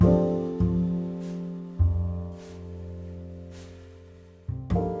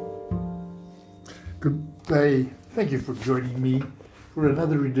Good day. Thank you for joining me for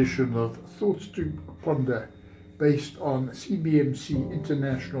another edition of Thoughts to Ponder based on CBMC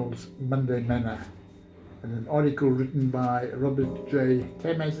International's Monday Manna and an article written by Robert J.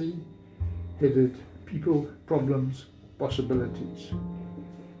 Tamazi headed People, Problems, Possibilities.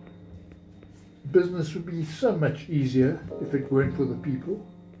 Business would be so much easier if it weren't for the people.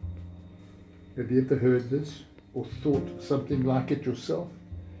 Have you ever heard this or thought something like it yourself?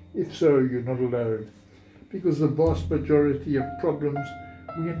 If so, you're not alone, because the vast majority of problems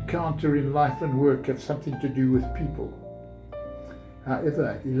we encounter in life and work have something to do with people.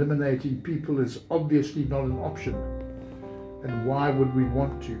 However, eliminating people is obviously not an option, and why would we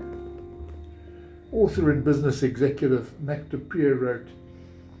want to? Author and business executive Mac Dupree wrote,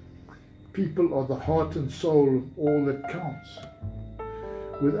 "People are the heart and soul of all that counts.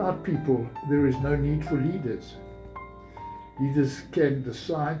 Without people, there is no need for leaders. Leaders can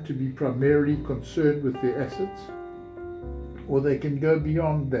decide to be primarily concerned with their assets, or they can go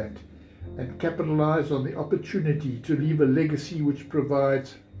beyond that and capitalize on the opportunity to leave a legacy which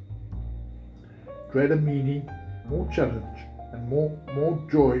provides greater meaning, more challenge, and more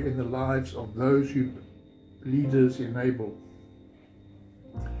joy in the lives of those who leaders enable.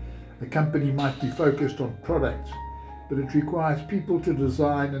 A company might be focused on products, but it requires people to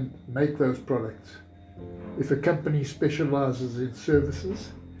design and make those products. If a company specializes in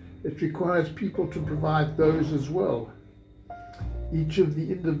services, it requires people to provide those as well. Each of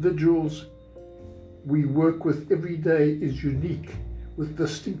the individuals we work with every day is unique, with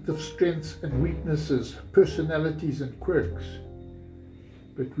distinctive strengths and weaknesses, personalities and quirks.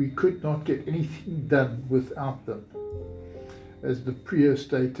 But we could not get anything done without them. As Dupree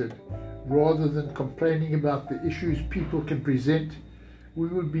stated, rather than complaining about the issues people can present, we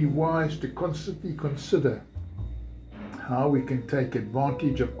would be wise to constantly consider how we can take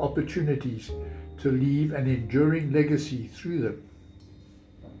advantage of opportunities to leave an enduring legacy through them.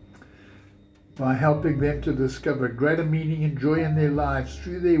 By helping them to discover greater meaning and joy in their lives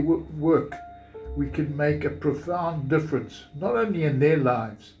through their work, we can make a profound difference, not only in their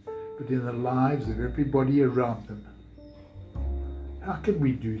lives, but in the lives of everybody around them. How can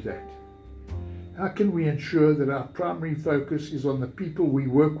we do that? How can we ensure that our primary focus is on the people we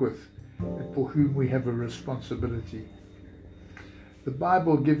work with and for whom we have a responsibility? The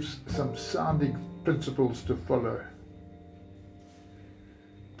Bible gives some sounding principles to follow.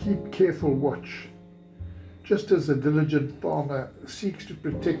 Keep careful watch. Just as a diligent farmer seeks to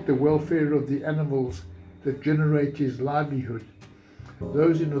protect the welfare of the animals that generate his livelihood,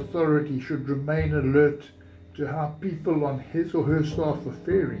 those in authority should remain alert to how people on his or her staff are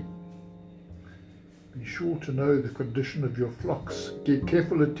faring. Be sure to know the condition of your flocks. Give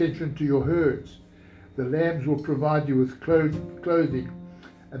careful attention to your herds. The lambs will provide you with clothing,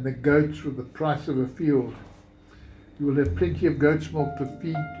 and the goats with the price of a field. You will have plenty of goat's milk to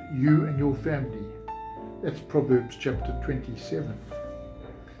feed you and your family." That's Proverbs chapter 27.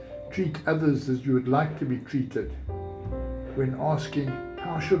 Treat others as you would like to be treated. When asking,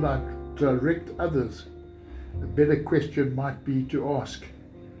 "How should I direct others?" a better question might be to ask,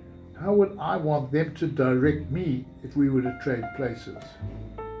 "How would I want them to direct me if we were to trade places?"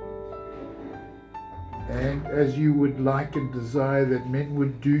 And as you would like and desire that men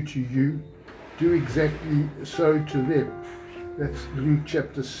would do to you, do exactly so to them. That's Luke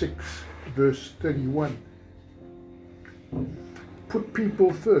chapter 6, verse 31. Put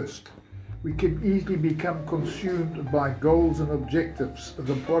people first. We can easily become consumed by goals and objectives,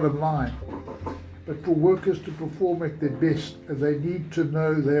 the bottom line. But for workers to perform at their best, they need to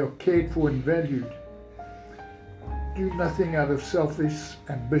know they are cared for and valued. Do nothing out of selfish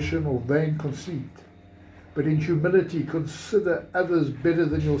ambition or vain conceit, but in humility consider others better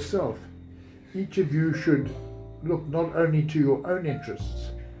than yourself. Each of you should look not only to your own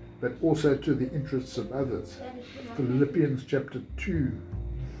interests, but also to the interests of others. Philippians chapter 2.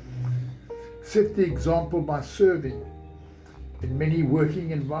 Set the example by serving. In many working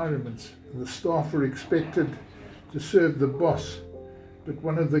environments, the staff are expected to serve the boss, but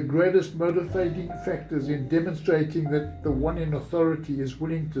one of the greatest motivating factors in demonstrating that the one in authority is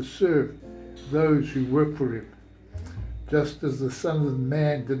willing to serve those who work for him, just as the Son of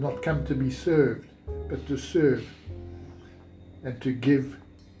Man did not come to be served, but to serve and to give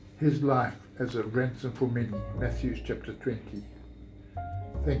his life as a ransom for many. Matthew chapter 20.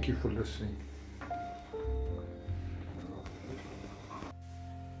 Thank you for listening.